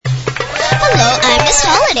Christmas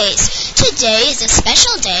holidays. Today is a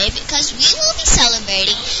special day because we will be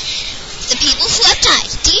celebrating the people who have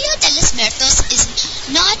died. Dia de los Muertos is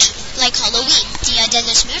not like Halloween. Dia de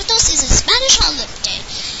los Muertos is a Spanish holiday.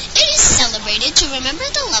 It is celebrated to remember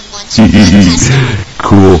the loved ones who have passed on.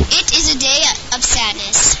 Cool. It is a day of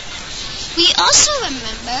sadness. We also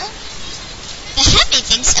remember the happy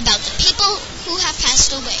things about the people who have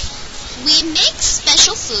passed away. We make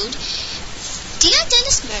special food. Dia de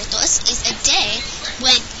los Muertos is a day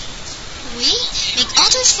when we make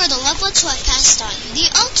altars for the loved ones who have passed on. The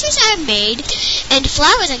altars are made and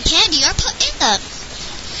flowers and candy are put in them.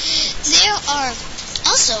 There are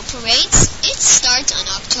also parades. It starts on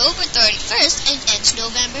October 31st and ends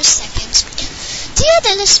November 2nd. Dia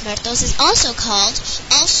de los Muertos is also called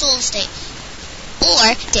All Souls Day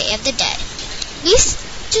or Day of the Dead.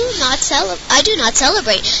 I do not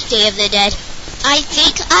celebrate Day of the Dead. I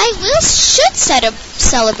think I should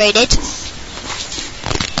celebrate it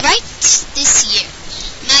right this year.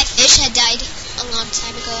 My fish had died a long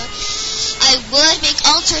time ago. I would make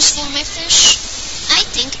altars for my fish. I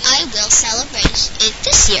think I will celebrate it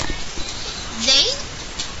this year. They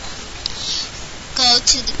go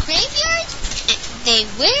to the graveyard and they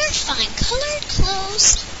wear fine colored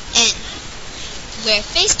clothes and wear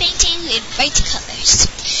face painting with bright colors.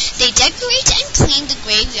 They decorate and clean the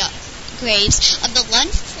graves of the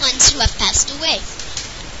loved ones who have passed away.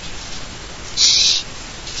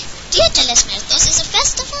 Dia de los Muertos is a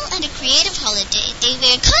festival and a creative holiday. They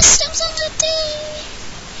wear costumes on the day.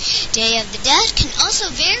 Day of the Dead can also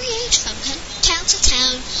vary from town to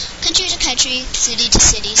town, country to country, city to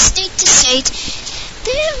city, state to state.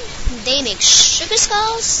 They make sugar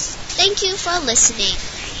skulls. Thank you for listening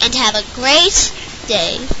and have a great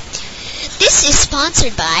day. This is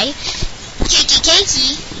sponsored by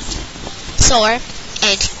Keiki Store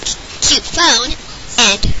and Cute Phone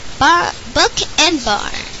and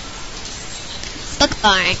Book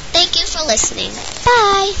Barn. Thank you for listening.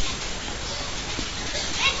 Bye.